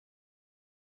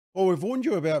Well, we've warned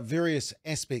you about various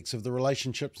aspects of the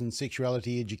Relationships and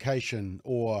Sexuality Education,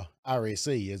 or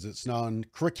RSE as it's known,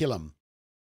 curriculum,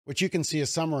 which you can see a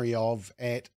summary of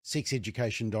at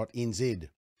sexeducation.nz.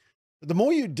 But the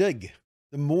more you dig,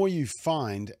 the more you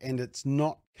find, and it's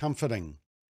not comforting.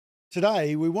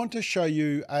 Today, we want to show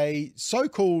you a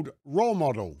so-called role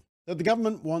model that the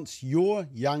government wants your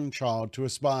young child to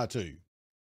aspire to.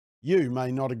 You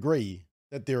may not agree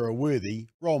that they're a worthy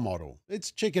role model.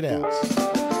 Let's check it out.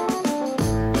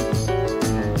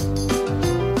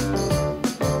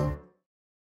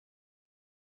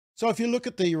 So if you look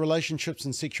at the Relationships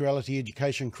and Sexuality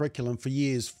Education curriculum for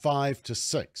years 5 to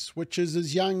 6, which is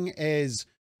as young as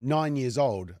 9 years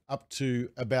old up to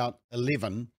about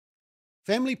 11,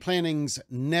 family planning's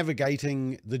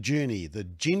Navigating the Journey, the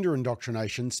gender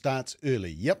indoctrination starts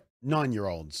early. Yep,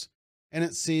 9-year-olds. And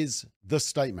it says this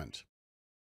statement: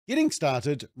 getting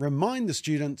started, remind the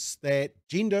students that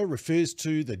gender refers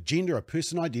to the gender a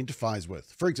person identifies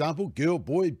with. For example, girl,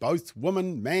 boy, both,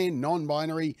 woman, man,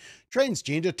 non-binary,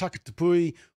 transgender,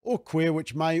 takatapui, or queer,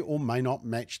 which may or may not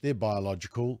match their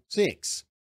biological sex.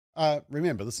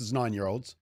 Remember, this is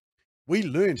 9-year-olds. We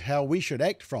learned how we should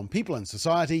act from people in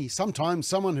society. Sometimes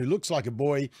someone who looks like a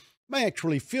boy may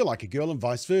actually feel like a girl and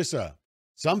vice versa.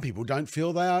 Some people don't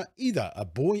feel they are either a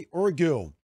boy or a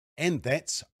girl, and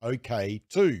that's okay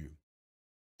too.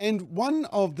 And one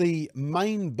of the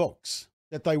main books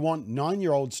that they want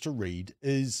 9-year-olds to read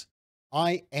is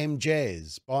I Am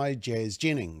Jazz by Jazz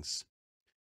Jennings.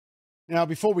 Now,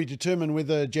 before we determine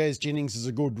whether Jazz Jennings is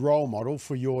a good role model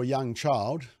for your young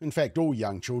child, in fact, all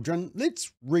young children,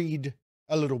 let's read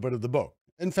a little bit of the book.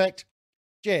 In fact,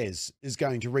 Jazz is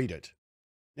going to read it.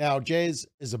 Now, Jazz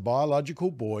is a biological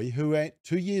boy who at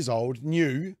 2 years old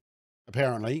knew,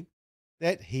 apparently,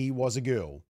 that he was a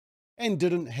girl and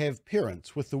didn't have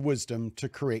parents with the wisdom to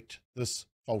correct this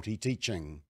faulty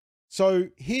teaching. So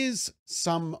here's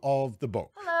some of the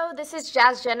book. Hello, this is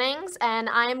Jazz Jennings, and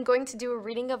I am going to do a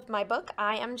reading of my book,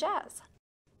 I Am Jazz.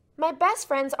 My best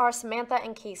friends are Samantha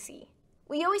and Casey.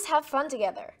 We always have fun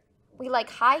together. We like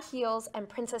high heels and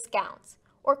princess gowns,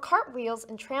 or cartwheels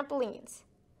and trampolines.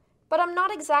 But I'm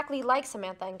not exactly like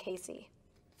Samantha and Casey.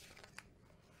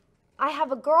 I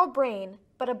have a girl brain,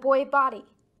 but a boy body.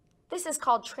 This is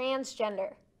called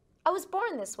transgender. I was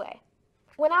born this way.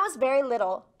 When I was very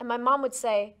little, and my mom would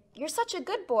say, "You're such a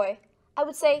good boy," I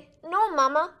would say, "No,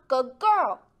 Mama, good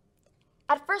girl."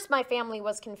 At first, my family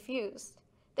was confused.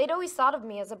 They'd always thought of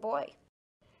me as a boy.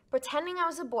 Pretending I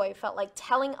was a boy felt like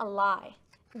telling a lie.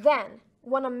 Then,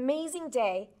 one amazing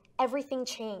day, everything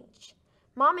changed.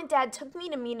 Mom and Dad took me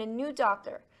to meet a new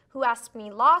doctor who asked me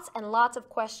lots and lots of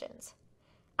questions.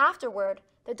 Afterward,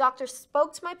 the doctor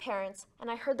spoke to my parents,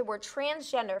 and I heard the word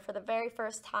transgender for the very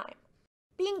first time.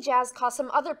 Being Jazz caused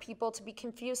some other people to be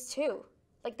confused too,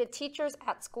 like the teachers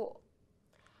at school.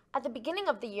 At the beginning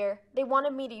of the year, they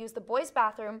wanted me to use the boys'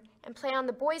 bathroom and play on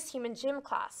the boys' team in gym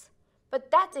class,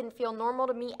 but that didn't feel normal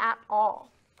to me at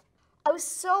all. I was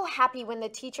so happy when the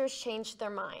teachers changed their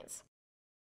minds.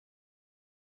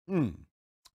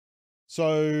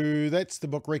 So that's the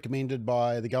book recommended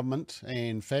by the government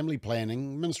and family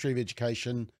planning, Ministry of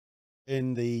Education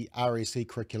in the RSE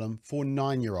curriculum for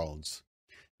 9-year-olds.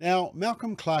 Now,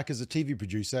 Malcolm Clark is a TV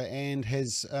producer and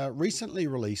has recently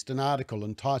released an article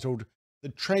entitled The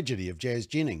Tragedy of Jazz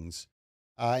Jennings.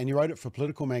 And he wrote it for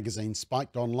political magazine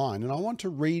Spiked Online. And I want to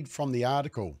read from the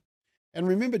article. And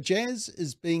remember, Jazz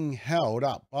is being held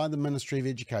up by the Ministry of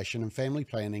Education and Family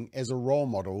Planning as a role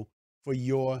model for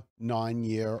your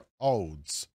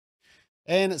 9-year-olds.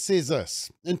 And it says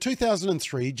this: in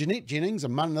 2003, Jeanette Jennings, a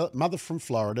mother from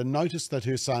Florida, noticed that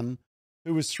her son,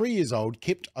 who was 3 years old,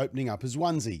 kept opening up his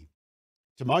onesie.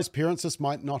 To most parents, this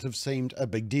might not have seemed a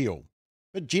big deal,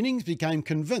 but Jennings became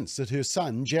convinced that her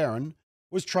son, Jaron,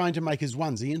 was trying to make his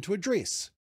onesie into a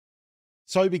dress.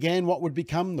 So began what would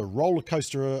become the roller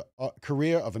coaster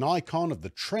career of an icon of the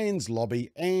trans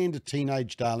lobby and a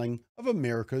teenage darling of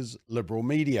America's liberal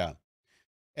media.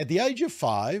 At the age of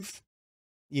 5,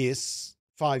 yes,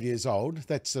 5 years old,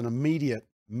 that's an immediate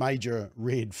major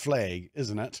red flag,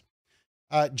 isn't it?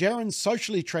 Jaron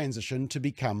socially transitioned to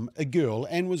become a girl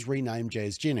and was renamed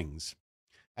Jazz Jennings.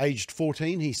 Aged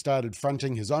 14, he started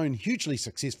fronting his own hugely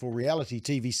successful reality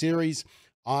TV series,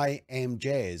 I Am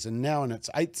Jazz, and now in its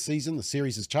 8th season, the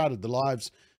series has charted the lives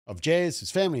of Jazz,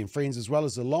 his family and friends, as well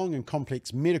as the long and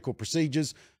complex medical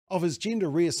procedures of his gender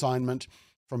reassignment,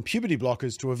 from puberty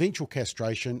blockers to eventual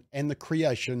castration and the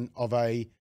creation of a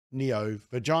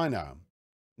neo-vagina.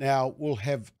 Now, we'll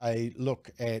have a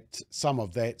look at some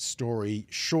of that story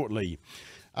shortly.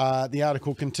 The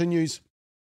article continues.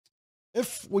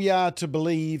 If we are to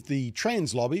believe the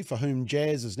trans lobby, for whom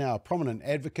Jazz is now a prominent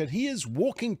advocate, he is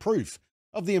walking proof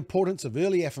of the importance of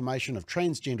early affirmation of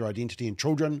transgender identity in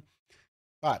children.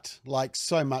 But like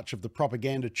so much of the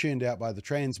propaganda churned out by the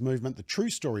trans movement, the true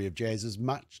story of Jazz is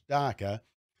much darker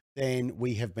than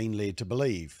we have been led to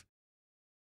believe.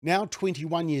 Now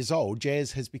 21 years old,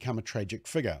 Jazz has become a tragic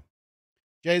figure.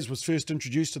 Jazz was first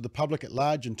introduced to the public at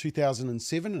large in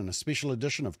 2007 in a special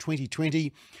edition of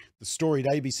 2020, the storied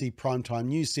ABC primetime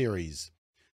news series.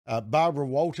 Barbara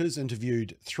Walters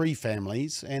interviewed 3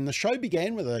 families, and the show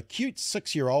began with a cute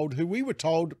 6-year-old who we were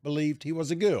told believed he was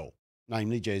a girl,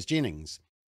 namely Jazz Jennings.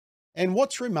 And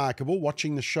what's remarkable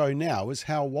watching the show now is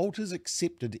how Walters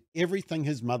accepted everything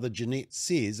his mother Jeanette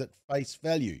says at face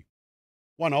value.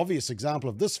 One obvious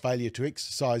example of this failure to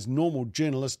exercise normal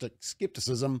journalistic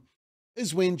skepticism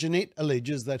is when Jeanette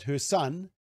alleges that her son,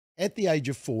 at the age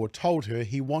of 4, told her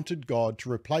he wanted God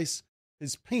to replace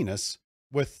his penis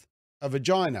with a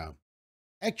vagina.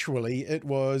 Actually, it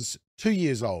was 2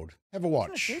 years old. Have a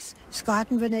watch.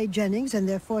 Scott and Renee Jennings and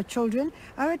their 4 children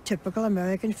are a typical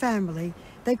American family.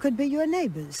 They could be your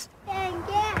neighbors.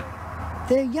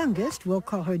 Their youngest, we'll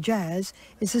call her Jazz,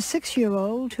 is a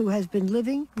 6-year-old who has been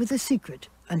living with a secret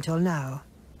until now.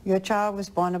 Your child was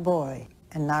born a boy,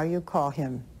 and now you call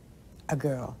him a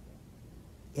girl.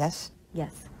 Yes?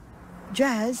 Yes.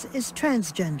 Jazz is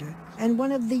transgender and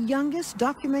one of the youngest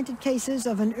documented cases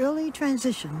of an early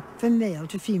transition from male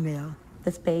to female.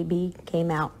 This baby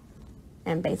came out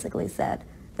and basically said,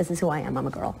 "This is who I am, I'm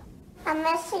a girl." I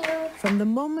miss you. From the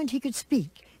moment he could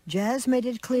speak, Jazz made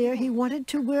it clear he wanted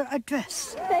to wear a dress.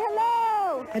 Say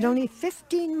hello. At only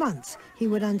 15 months, he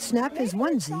would unsnap his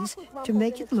onesies to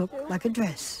make it look like a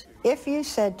dress. If you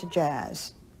said to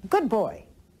Jazz, "Good boy,"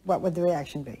 what would the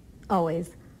reaction be?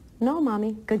 Always, "No,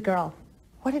 Mommy, good girl."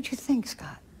 What did you think,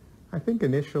 Scott? I think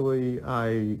initially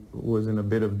I was in a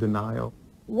bit of denial.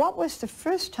 What was the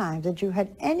first time that you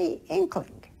had any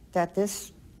inkling that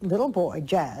this little boy,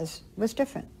 Jazz, was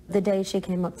different? The day she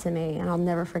came up to me, and I'll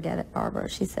never forget it, Barbara,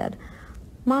 she said,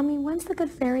 "Mommy, when's the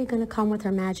good fairy going to come with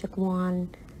her magic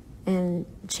wand and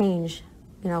change,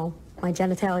 my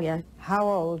genitalia?" How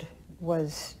old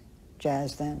was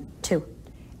Jazz then? 2.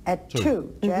 At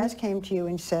 2, Jazz came to you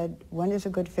and said, "When is a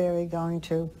good fairy going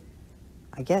to,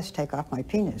 I guess, take off my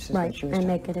penis?" Is Right, what she was and telling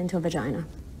make it into a vagina.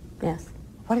 Yes.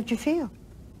 What did you feel?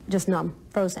 Just numb,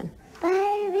 frozen.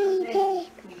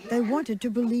 They wanted to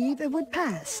believe it would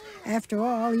pass. After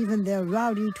all, even their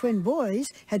rowdy twin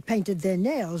boys had painted their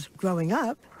nails growing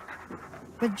up.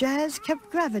 But Jazz kept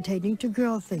gravitating to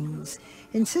girl things,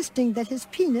 insisting that his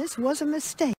penis was a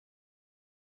mistake.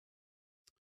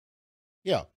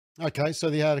 Yeah. Okay, so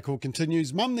the article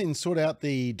continues. Mum then sought out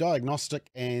the Diagnostic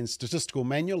and Statistical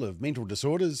Manual of Mental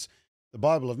Disorders, the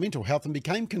Bible of Mental Health, and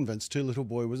became convinced her little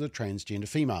boy was a transgender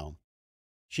female.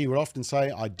 She would often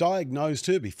say, "I diagnosed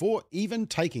her before even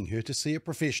taking her to see a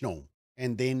professional,"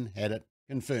 and then had it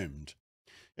confirmed.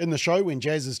 In the show, when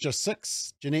Jazz is just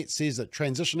 6, Jeanette says that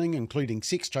transitioning, including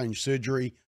sex change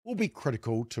surgery, will be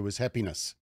critical to his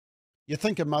happiness. You'd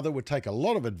think a mother would take a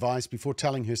lot of advice before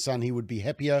telling her son he would be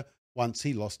happier once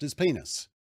he lost his penis.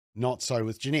 Not so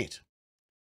with Jeanette.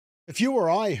 If you or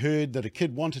I heard that a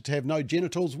kid wanted to have no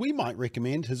genitals, we might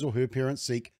recommend his or her parents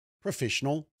seek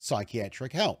professional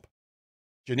psychiatric help.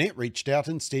 Jeanette reached out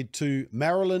instead to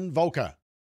Marilyn Volker,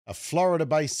 a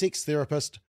Florida-based sex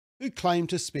therapist who claimed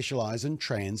to specialize in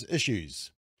trans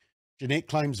issues. Jeanette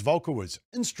claims Volker was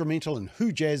instrumental in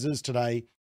who Jazz is today.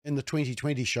 In the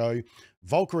 2020 show,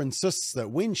 Volker insists that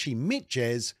when she met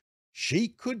Jazz, she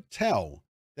could tell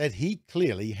that he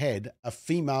clearly had a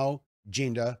female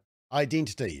gender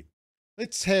identity.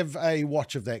 Let's have a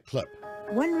watch of that clip.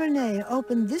 When Renee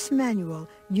opened this manual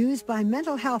used by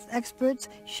mental health experts,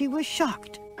 she was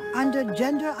shocked. Under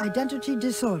gender identity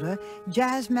disorder,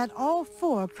 Jazz met all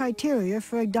 4 criteria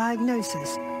for a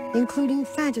diagnosis, including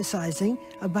fantasizing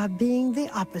about being the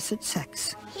opposite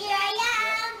sex. Here I am.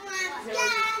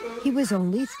 He was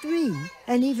only 3,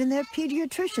 and even their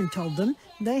pediatrician told them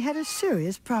they had a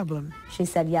serious problem. She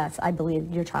said, "Yes, I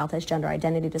believe your child has gender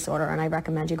identity disorder, and I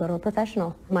recommend you go to a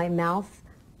professional." My mouth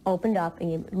opened up,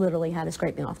 and you literally had to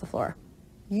scrape me off the floor.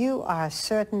 You are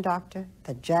certain, doctor,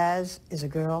 that Jazz is a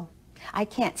girl? I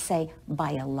can't say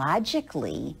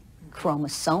biologically,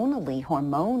 chromosomally,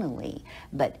 hormonally,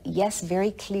 but yes,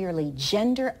 very clearly,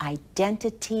 gender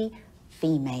identity,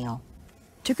 female.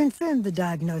 To confirm the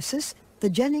diagnosis,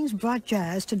 the Jennings brought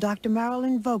Jazz to Dr.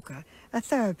 Marilyn Volker, a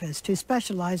therapist who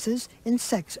specializes in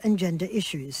sex and gender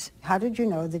issues. How did you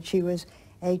know that she was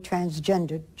a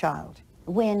transgendered child?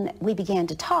 When we began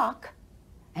to talk,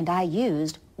 and I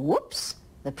used, whoops,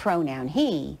 the pronoun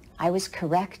he, I was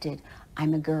corrected.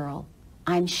 I'm a girl.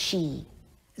 I'm she.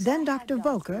 Then Dr.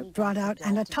 Volker brought out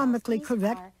anatomically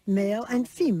correct male and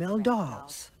female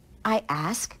dolls. I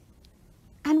ask,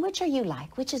 and which are you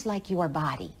like? Which is like your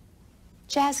body?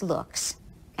 Jazz looks,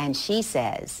 and she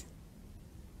says,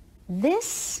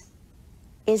 this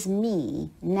is me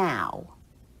now.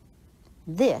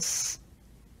 This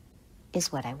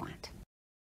is what I want.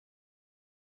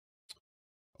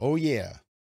 Oh yeah,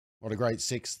 what a great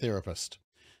sex therapist.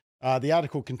 The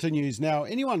article continues, now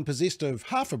anyone possessed of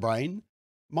half a brain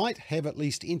might have at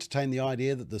least entertained the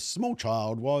idea that the small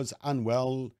child was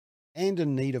unwell and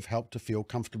in need of help to feel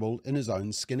comfortable in his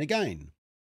own skin again.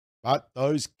 But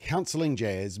those counselling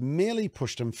Jazz merely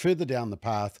pushed him further down the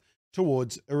path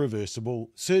towards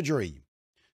irreversible surgery.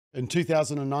 In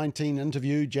 2019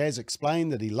 interview, Jazz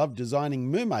explained that he loved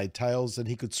designing mermaid tails that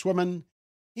he could swim in.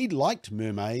 He liked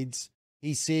mermaids,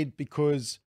 he said,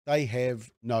 because they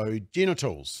have no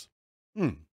genitals.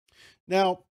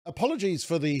 Now, apologies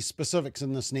for the specifics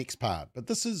in this next part, but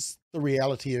this is the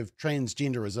reality of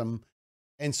transgenderism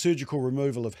and surgical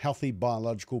removal of healthy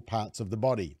biological parts of the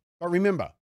body. But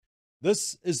remember,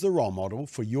 this is the role model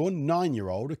for your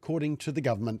 9-year-old according to the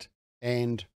government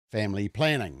and family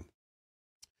planning.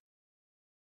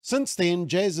 Since then,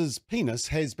 Jazz's penis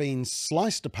has been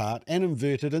sliced apart and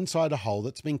inverted inside a hole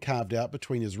that's been carved out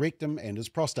between his rectum and his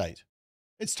prostate.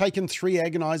 It's taken 3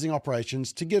 agonizing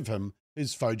operations to give him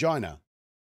his vagina.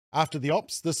 After the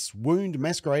ops, this wound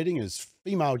masquerading as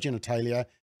female genitalia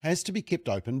has to be kept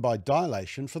open by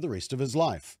dilation for the rest of his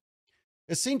life,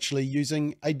 essentially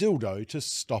using a dildo to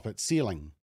stop it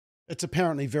sealing. It's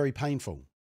apparently very painful.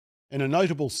 In a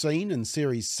notable scene in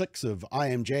Series 6 of I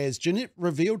Am Jazz, Jeanette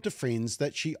revealed to friends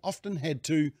that she often had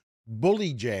to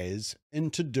bully Jazz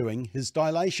into doing his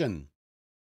dilation.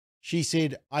 She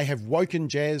said, I have woken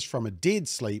Jazz from a dead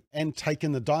sleep and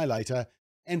taken the dilator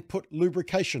and put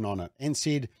lubrication on it and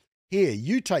said, here,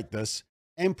 you take this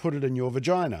and put it in your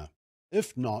vagina.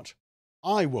 If not,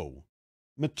 I will.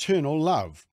 Maternal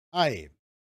love. Have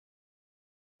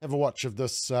a watch of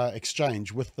this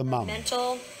exchange with the mum.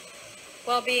 Mental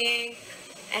well-being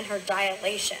and her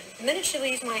dilation. The minute she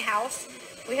leaves my house,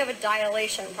 we have a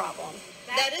dilation problem.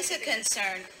 That is a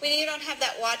concern. When you don't have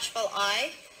that watchful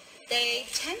eye, they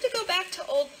tend to go back to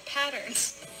old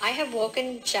patterns. I have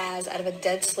woken Jazz out of a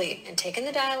dead sleep and taken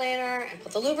the dilator and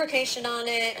put the lubrication on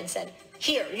it and said,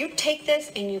 here, you take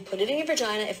this and you put it in your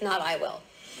vagina, if not, I will.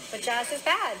 But Jazz is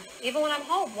bad, even when I'm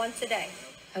home once a day.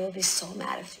 I will be so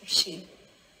mad if she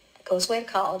goes away to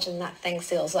college and that thing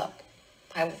seals up.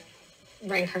 I will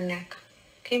wring her neck.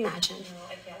 Can you imagine? No,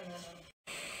 I can't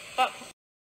imagine.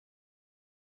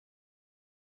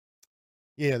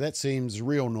 Yeah, that seems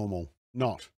real normal.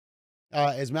 Not.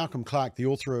 As Malcolm Clark, the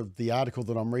author of the article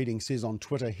that I'm reading, says on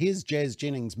Twitter, here's Jazz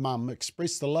Jennings' mum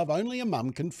express the love only a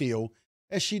mum can feel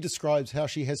as she describes how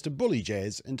she has to bully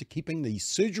Jazz into keeping the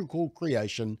surgical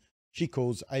creation she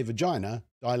calls a vagina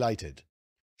dilated.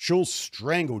 She'll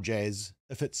strangle Jazz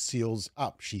if it seals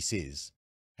up, she says.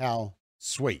 How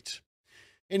sweet.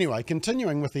 Anyway,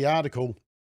 continuing with the article,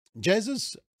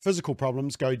 Jazz's physical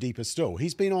problems go deeper still.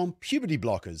 He's been on puberty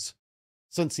blockers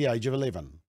since the age of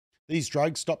 11. These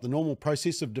drugs stop the normal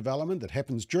process of development that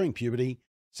happens during puberty,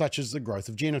 such as the growth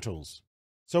of genitals.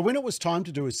 So when it was time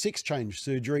to do a sex change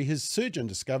surgery, his surgeon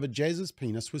discovered Jazz's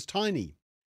penis was tiny.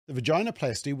 The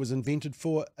vaginoplasty was invented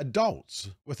for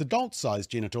adults with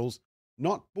adult-sized genitals,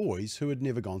 not boys who had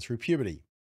never gone through puberty.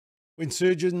 When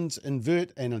surgeons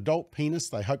invert an adult penis,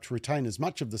 they hope to retain as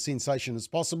much of the sensation as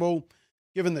possible.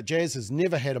 Given that Jazz has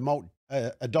never had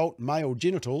adult male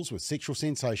genitals with sexual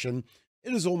sensation,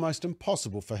 it is almost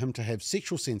impossible for him to have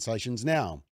sexual sensations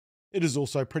now. It is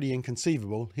also pretty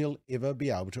inconceivable he'll ever be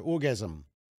able to orgasm.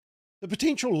 The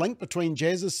potential link between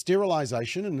Jazz's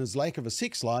sterilisation and his lack of a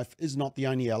sex life is not the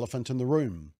only elephant in the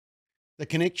room. The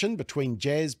connection between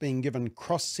Jazz being given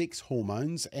cross-sex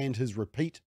hormones and his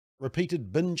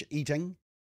repeated binge eating,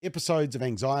 episodes of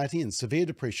anxiety and severe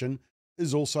depression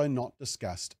is also not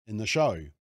discussed in the show.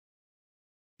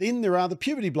 Then there are the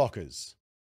puberty blockers.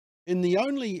 In the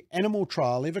only animal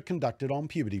trial ever conducted on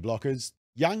puberty blockers,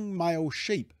 young male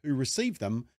sheep who received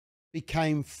them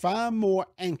became far more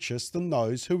anxious than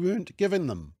those who weren't given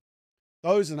them.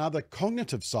 Those and other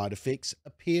cognitive side effects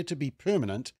appear to be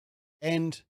permanent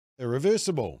and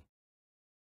irreversible.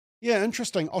 Yeah,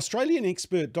 interesting. Australian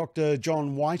expert Dr.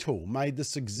 John Whitehall made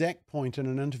this exact point in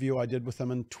an interview I did with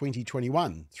him in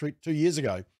 2021, 2 years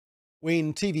ago,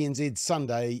 when TVNZ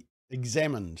Sunday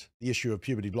examined the issue of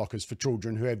puberty blockers for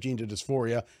children who have gender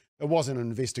dysphoria. It wasn't an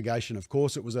investigation, of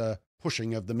course. It was a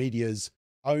pushing of the media's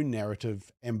own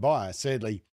narrative and bias,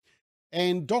 sadly.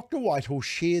 And Dr. Whitehall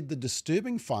shared the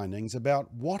disturbing findings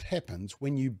about what happens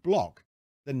when you block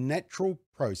the natural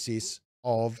process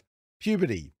of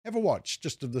puberty. Have a watch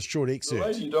just of the short excerpt.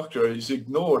 The lady doctor has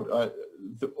ignored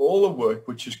all the work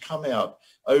which has come out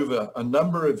over a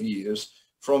number of years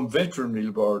from veterinary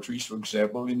laboratories, for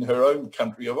example, in her own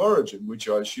country of origin, which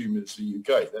I assume is the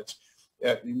UK. That's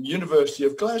at the University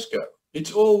of Glasgow.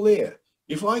 It's all there.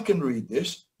 If I can read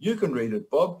this, you can read it,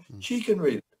 Bob. She can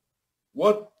read it.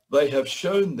 What they have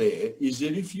shown there is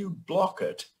that if you block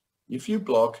it,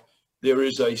 there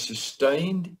is a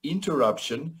sustained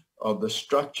interruption of the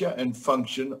structure and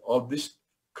function of this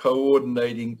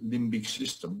coordinating limbic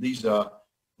system. These are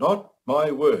not my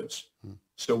words.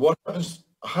 So what happens?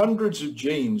 Hundreds of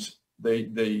genes,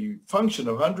 the function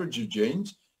of hundreds of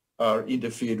genes are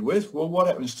interfered with. Well, what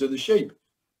happens to the sheep?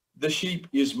 The sheep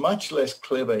is much less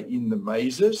clever in the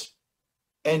mazes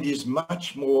and is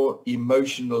much more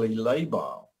emotionally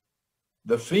labile.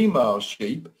 The female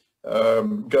sheep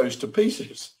goes to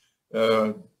pieces,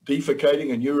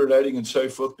 defecating and urinating and so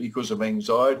forth because of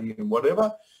anxiety and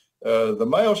whatever. The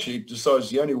male sheep decides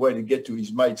the only way to get to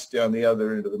his mates down the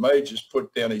other end of the maze is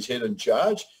put down his head and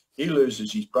charge. He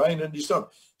loses his brain and he's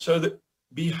not. So the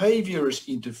behavior is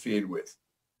interfered with.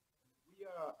 We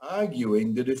are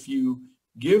arguing that if you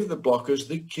give the blockers,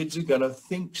 the kids are going to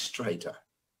think straighter,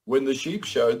 when the sheep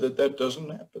showed that that doesn't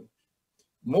happen.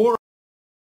 More.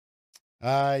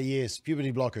 Yes,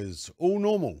 puberty blockers, all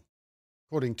normal.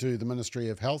 According to the Ministry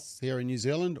of Health here in New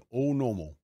Zealand, all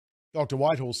normal. Dr.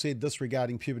 Whitehall said this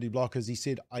regarding puberty blockers. He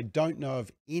said, I don't know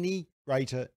of any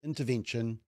greater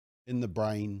intervention in the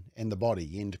brain and the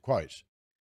body, end quote.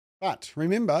 But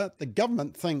remember, the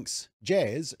government thinks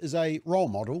Jazz is a role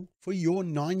model for your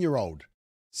 9-year-old,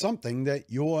 something that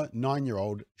your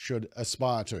 9-year-old should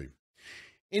aspire to.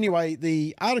 Anyway,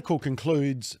 the article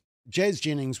concludes, Jazz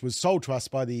Jennings was sold to us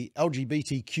by the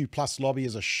LGBTQ plus lobby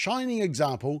as a shining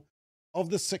example of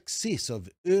the success of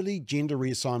early gender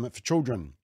reassignment for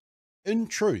children. In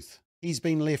truth, he's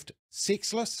been left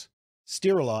sexless,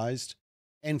 sterilised,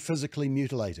 and physically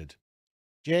mutilated.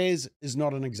 Jazz is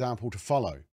not an example to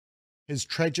follow. His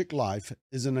tragic life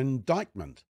is an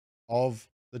indictment of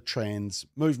the trans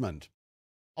movement.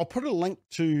 I'll put a link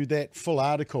to that full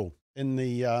article in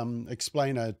the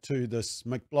explainer to this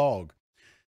McBlog.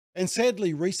 And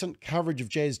sadly, recent coverage of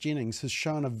Jazz Jennings has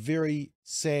shown a very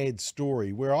sad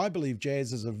story where I believe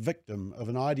Jazz is a victim of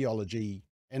an ideology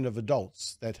and of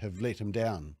adults that have let him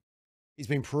down. He's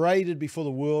been paraded before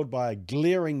the world by a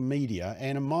glaring media,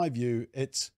 and in my view,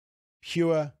 it's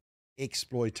pure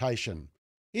exploitation.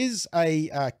 Here's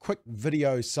a quick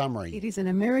video summary. It is an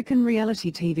American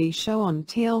reality TV show on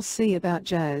TLC about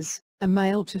Jazz, a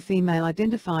male-to-female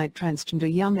identified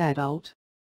transgender young adult.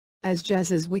 As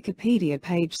Jazz's Wikipedia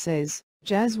page says,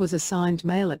 Jazz was assigned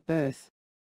male at birth.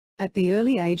 At the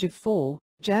early age of 4,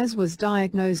 Jazz was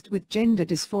diagnosed with gender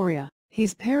dysphoria.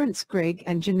 His parents Greg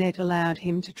and Jeanette allowed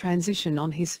him to transition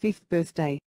on his 5th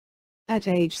birthday. At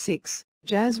age 6,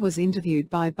 Jazz was interviewed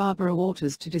by Barbara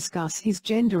Walters to discuss his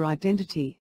gender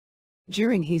identity.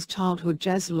 During his childhood,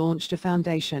 Jazz launched a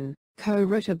foundation,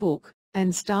 co-wrote a book,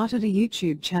 and started a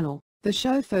YouTube channel. The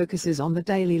show focuses on the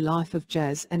daily life of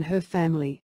Jazz and her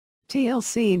family.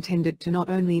 TLC intended to not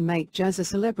only make Jazz a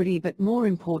celebrity but more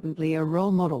importantly a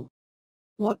role model.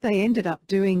 What they ended up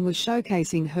doing was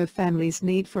showcasing her family's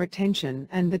need for attention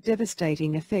and the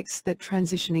devastating effects that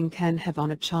transitioning can have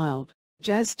on a child.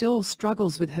 Jazz still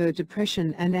struggles with her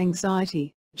depression and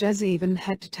anxiety. Jazz even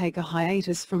had to take a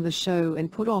hiatus from the show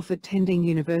and put off attending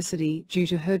university due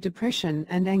to her depression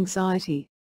and anxiety.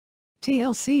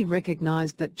 TLC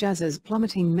recognized that Jazz's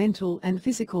plummeting mental and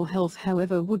physical health,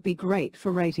 however, would be great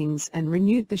for ratings and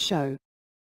renewed the show.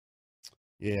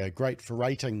 Yeah, great for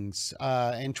ratings.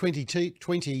 And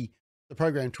 2020, the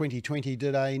program 2020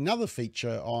 did another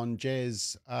feature on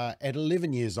Jazz at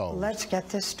 11 years old. Let's get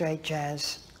this straight,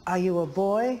 Jazz. Are you a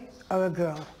boy or a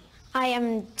girl? I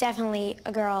am definitely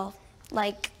a girl.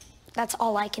 Like, that's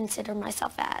all I consider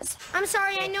myself as. I'm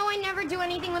sorry, I know I never do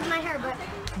anything with my hair, but...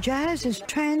 Jazz is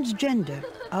transgender,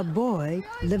 a boy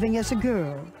living as a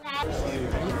girl.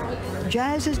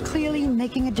 Jazz is clearly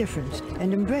making a difference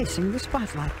and embracing the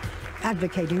spotlight,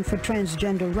 advocating for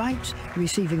transgender rights,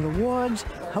 receiving awards,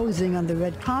 posing on the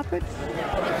red carpet.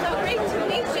 It's so great to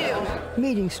meet you.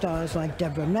 Meeting stars like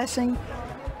Deborah Messing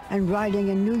and riding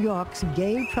in New York's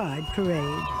Gay Pride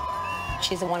Parade.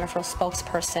 She's a wonderful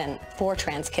spokesperson for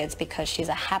trans kids because she's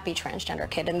a happy transgender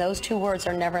kid, and those two words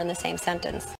are never in the same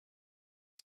sentence.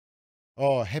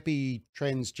 Oh, happy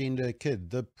transgender kid.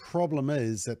 The problem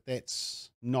is that that's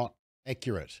not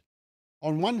accurate.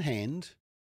 On one hand,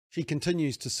 she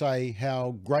continues to say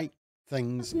how great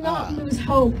things Not are. lose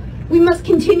hope. We must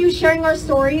continue sharing our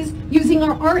stories, using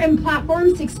our art and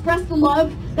platforms to express the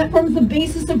love that forms the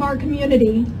basis of our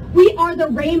community. We are the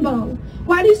rainbow.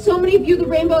 Why do so many view the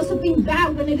rainbow as something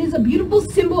bad when it is a beautiful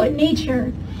symbol in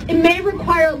nature? It may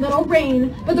require a little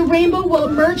rain, but the rainbow will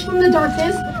emerge from the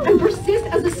darkness and persist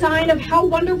as a sign of how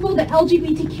wonderful the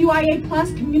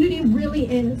LGBTQIA+ community really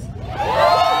is.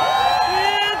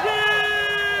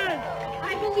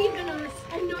 I believe in us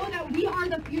and know that we are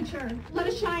the future. Let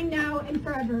us shine now and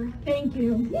forever. Thank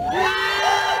you.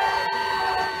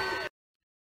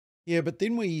 Yeah, but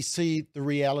then we see the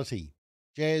reality.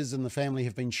 Jazz and the family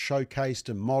have been showcased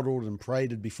and modelled and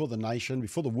paraded before the nation,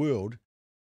 before the world.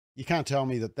 You can't tell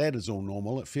me that that is all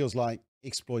normal. It feels like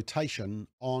exploitation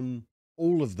on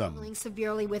all of them. Struggling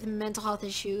severely with mental health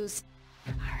issues.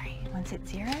 All right, once it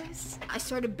zeros. I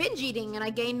started binge eating and I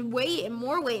gained weight and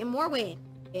more weight and more weight.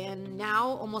 And now,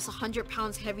 almost 100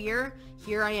 pounds heavier,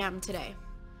 here I am today.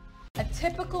 A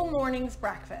typical morning's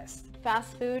breakfast.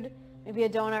 Fast food, maybe a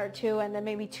donut or two, and then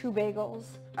maybe 2 bagels.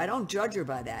 I don't judge her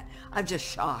by that. I'm just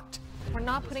shocked. We're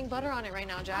not putting butter on it right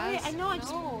now, Jazz. I know.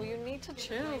 No, you need to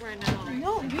chill right now.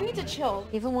 No, you need to chill.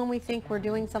 Even when we think we're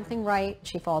doing something right,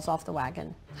 she falls off the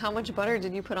wagon. How much butter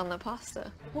did you put on the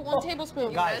pasta? Put 1 tablespoon.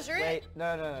 You Guys, measure wait. it?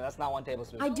 No, that's not 1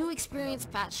 tablespoon. I do experience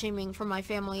fat shaming from my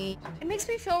family. It makes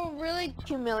me feel really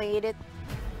humiliated.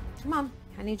 Come on,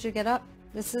 I need you to get up.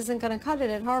 This isn't going to cut it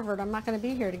at Harvard. I'm not going to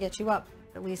be here to get you up.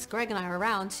 At least Greg and I are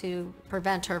around to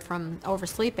prevent her from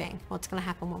oversleeping. What's going to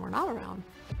happen when we're not around?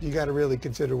 You got to really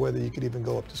consider whether you could even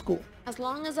go up to school. As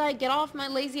long as I get off my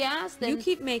lazy ass, then... You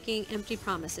keep making empty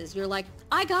promises. You're like,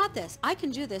 I got this. I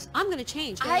can do this. I'm going to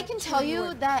change. I can tell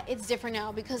you that it's different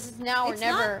now because it's now or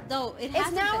never. Not, though.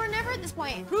 It's now or never at this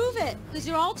point. Prove it, because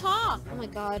you're all talk. Oh my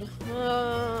God.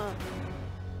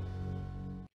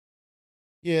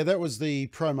 Yeah, that was the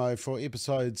promo for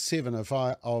episode 7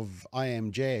 of I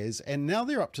Am Jazz, and now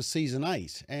they're up to season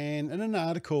 8. And in an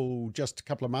article just a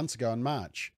couple of months ago in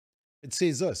March, it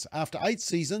says this: after 8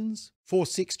 seasons, 4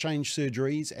 sex change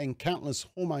surgeries, and countless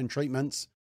hormone treatments,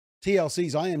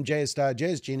 TLC's I Am Jazz star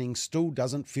Jazz Jennings still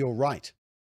doesn't feel right.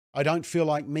 I don't feel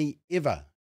like me ever,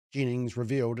 Jennings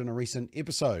revealed in a recent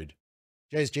episode.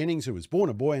 Jazz Jennings, who was born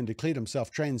a boy and declared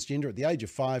himself transgender at the age of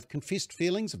 5, confessed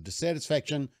feelings of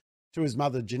dissatisfaction to his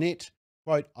mother, Jeanette.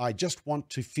 Quote, I just want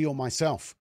to feel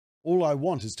myself. All I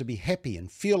want is to be happy and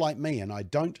feel like me, and I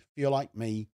don't feel like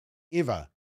me ever,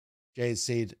 Jazz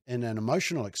said in an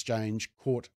emotional exchange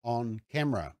caught on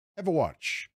camera. Have a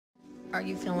watch. Are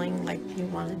you feeling like you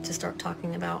wanted to start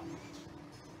talking about...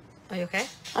 Are you okay?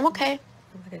 I'm okay.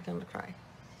 I'm not going to cry.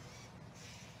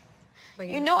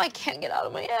 You know I can't get out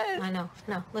of my head. I know.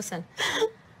 Listen.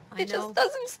 It just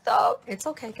doesn't stop. It's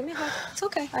okay. Give me a hug. It's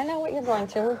okay. I know what you're going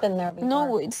through. We've been there before.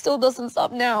 No, it still doesn't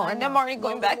stop now. And I'm already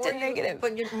going back to negative.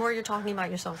 But the more you're talking about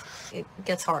yourself, it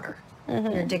gets harder.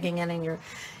 You're digging in and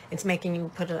it's making you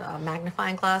put a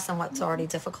magnifying glass on what's already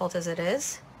difficult as it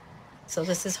is. So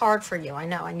this is hard for you. I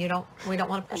know. And we don't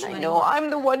want to push you anymore. I know. I'm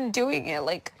the one doing it.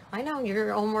 Like, I know. You're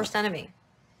your own worst enemy.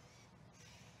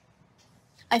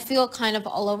 I feel kind of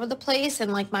all over the place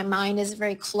and like my mind is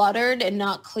very cluttered and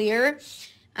not clear.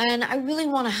 And I really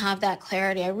want to have that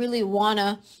clarity. I really want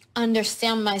to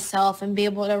understand myself and be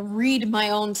able to read my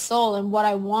own soul and what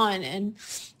I want. And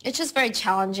it's just very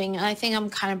challenging. And I think I'm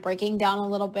kind of breaking down a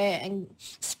little bit and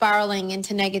spiraling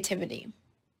into negativity.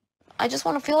 I just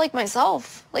want to feel like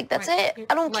myself. Like, that's it.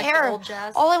 I don't care.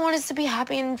 All I want is to be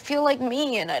happy and feel like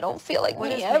me, and I don't feel like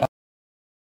me ever.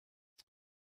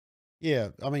 Yeah,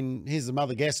 I mean, here's the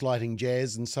mother gaslighting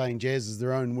Jazz and saying Jazz is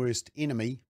their own worst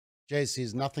enemy. Jazz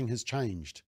says nothing has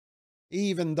changed.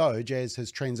 Even though Jazz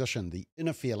has transitioned, the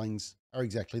inner feelings are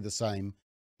exactly the same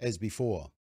as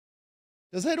before.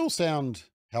 Does that all sound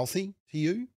healthy to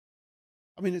you?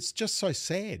 I mean, it's just so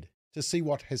sad to see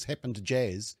what has happened to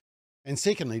Jazz, and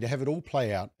secondly, to have it all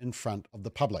play out in front of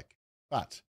the public.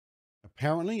 But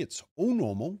apparently it's all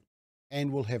normal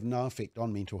and will have no effect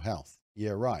on mental health.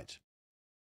 Yeah, right.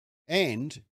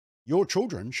 And your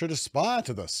children should aspire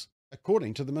to this,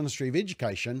 according to the Ministry of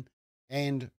Education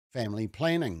and Family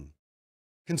Planning.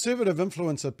 Conservative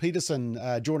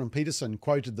influencer Jordan Peterson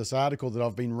quoted this article that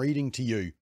I've been reading to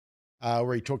you,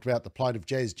 where he talked about the plight of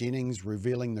Jazz Jennings,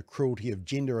 revealing the cruelty of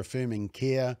gender-affirming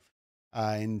care,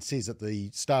 and says that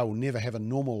the star will never have a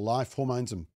normal life.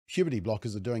 Hormones and puberty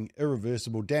blockers are doing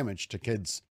irreversible damage to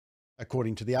kids,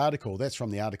 according to the article. That's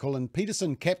from the article. And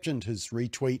Peterson captioned his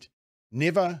retweet,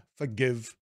 "Never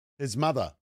forgive his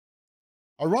mother."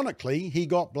 Ironically, he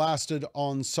got blasted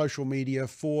on social media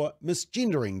for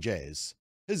misgendering Jazz,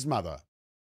 his mother.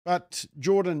 But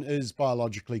Jordan is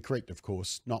biologically correct, of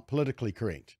course, not politically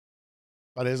correct.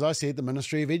 But as I said, the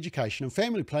Ministry of Education and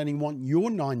Family Planning want your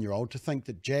 9-year-old to think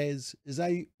that Jazz is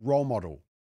a role model.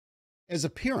 As a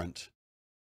parent,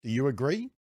 do you agree?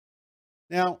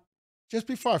 Now, just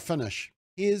before I finish,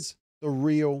 here's the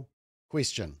real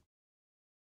question.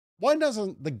 Why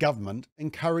doesn't the government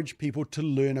encourage people to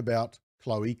learn about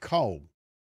Chloe Cole?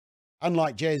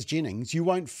 Unlike Jazz Jennings, you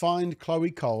won't find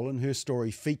Chloe Cole and her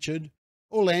story featured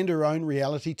or land her own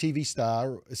reality TV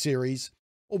star series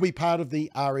or be part of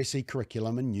the RSE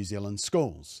curriculum in New Zealand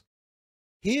schools.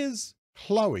 Here's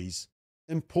Chloe's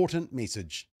important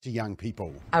message to young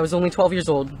people. I was only 12 years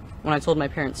old when I told my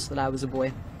parents that I was a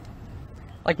boy.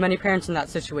 Like many parents in that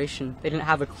situation, they didn't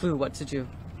have a clue what to do.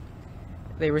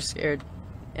 They were scared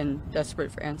and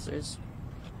desperate for answers.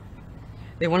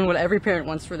 They wanted what every parent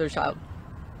wants for their child,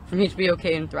 for me to be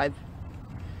okay and thrive.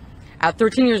 At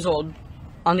 13 years old,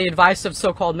 on the advice of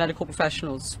so-called medical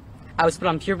professionals, I was put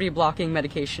on puberty-blocking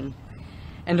medication,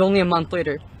 and only a month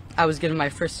later, I was given my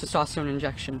first testosterone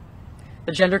injection.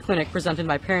 The gender clinic presented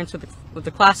my parents with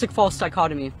the classic false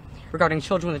dichotomy regarding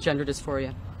children with gender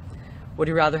dysphoria. Would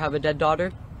you rather have a dead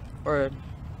daughter or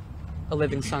a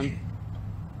living son?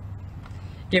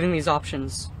 Given these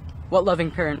options, what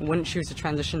loving parent wouldn't choose to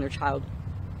transition their child?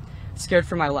 Scared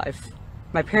for my life,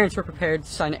 my parents were prepared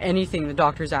to sign anything the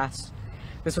doctors asked.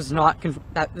 This was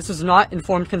not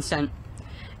informed consent.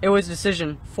 It was a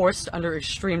decision forced under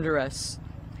extreme duress.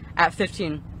 At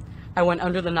 15, I went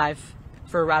under the knife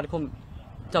for a radical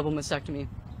double mastectomy,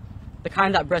 the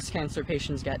kind that breast cancer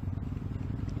patients get.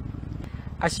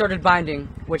 I started binding,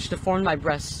 which deformed my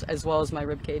breasts as well as my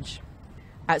ribcage.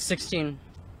 At 16,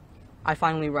 I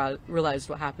finally realized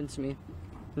what happened to me,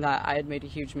 and that I had made a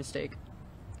huge mistake.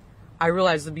 I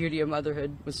realized the beauty of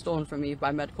motherhood was stolen from me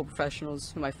by medical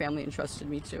professionals who my family entrusted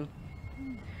me to.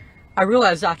 I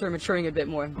realized after maturing a bit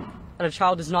more that a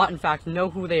child does not in fact know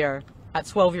who they are at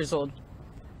 12 years old.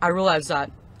 I realized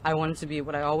that I wanted to be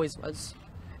what I always was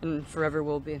and forever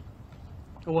will be,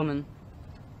 a woman.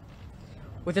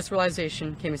 With this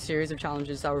realization came a series of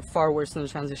challenges that were far worse than the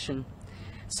transition.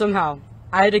 Somehow,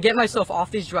 I had to get myself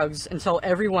off these drugs and tell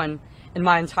everyone in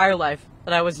my entire life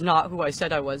that I was not who I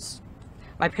said I was.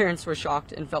 My parents were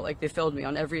shocked and felt like they failed me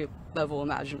on every level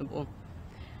imaginable.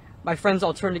 My friends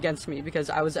all turned against me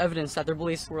because I was evidence that their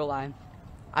beliefs were a lie.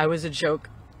 I was a joke.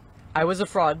 I was a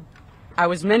fraud. I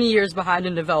was many years behind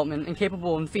in development,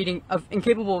 incapable of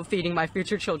feeding my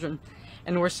future children,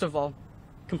 and worst of all,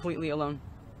 completely alone.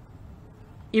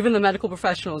 Even the medical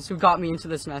professionals who got me into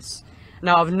this mess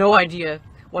now have no idea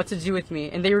what to do with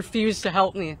me, and they refuse to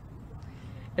help me.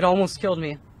 It almost killed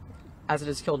me, as it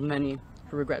has killed many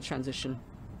who regret transition.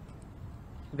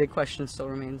 The big question still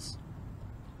remains.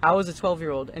 I was a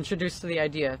 12-year-old introduced to the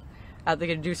idea that they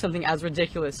could do something as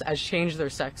ridiculous as change their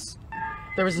sex.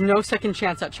 There was no second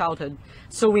chance at childhood,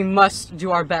 so we must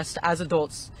do our best as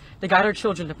adults to guide our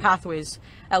children to pathways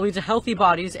that lead to healthy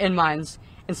bodies and minds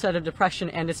instead of depression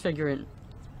and disfigurement.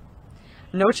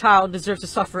 No child deserves to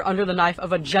suffer under the knife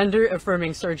of a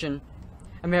gender-affirming surgeon.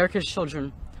 America's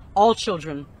children, all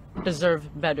children, deserve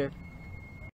better.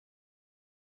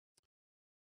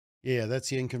 Yeah, that's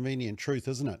the inconvenient truth,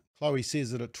 isn't it? Chloe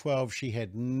says that at 12 she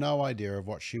had no idea of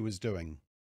what she was doing.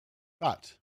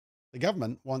 But the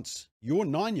government wants your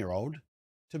 9-year-old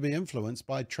to be influenced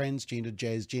by transgender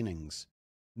Jazz Jennings,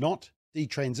 not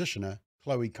detransitioner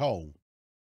Chloe Cole,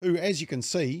 who, as you can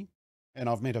see, and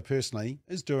I've met her personally,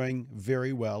 is doing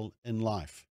very well in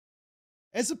life.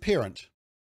 As a parent,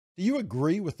 do you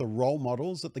agree with the role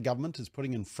models that the government is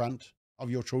putting in front of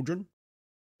your children?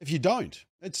 If you don't,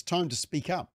 it's time to speak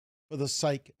up for the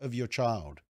sake of your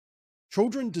child.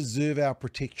 Children deserve our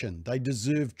protection. They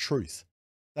deserve truth.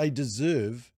 They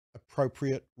deserve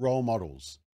appropriate role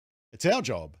models. It's our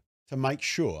job to make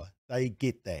sure they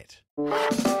get that.